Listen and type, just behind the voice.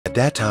At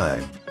that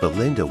time,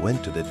 Belinda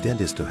went to the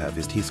dentist to have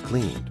his teeth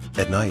cleaned.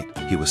 At night,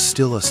 he was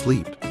still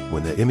asleep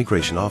when the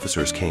immigration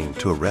officers came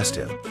to arrest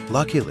him.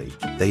 Luckily,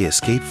 they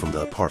escaped from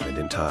the apartment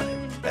in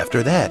time.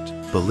 After that,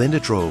 Belinda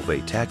drove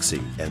a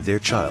taxi and their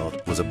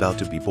child was about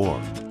to be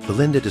born.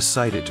 Belinda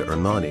decided to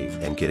earn money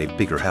and get a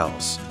bigger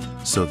house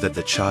so that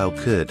the child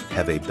could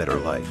have a better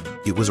life.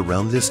 It was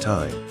around this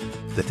time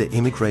that the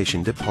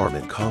immigration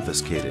department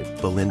confiscated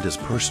Belinda's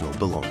personal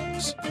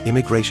belongings.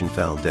 Immigration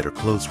found that her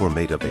clothes were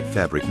made of a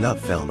fabric not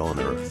found on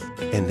Earth,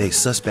 and they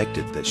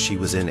suspected that she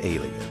was an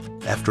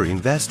alien. After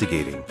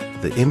investigating,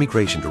 the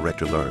immigration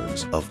director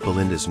learns of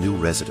Belinda's new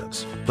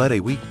residence. But a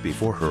week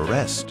before her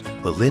arrest,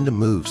 Belinda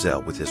moves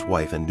out with his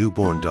wife and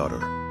newborn daughter.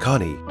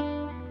 Connie,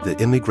 the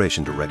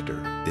immigration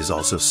director, is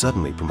also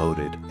suddenly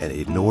promoted and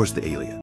ignores the alien.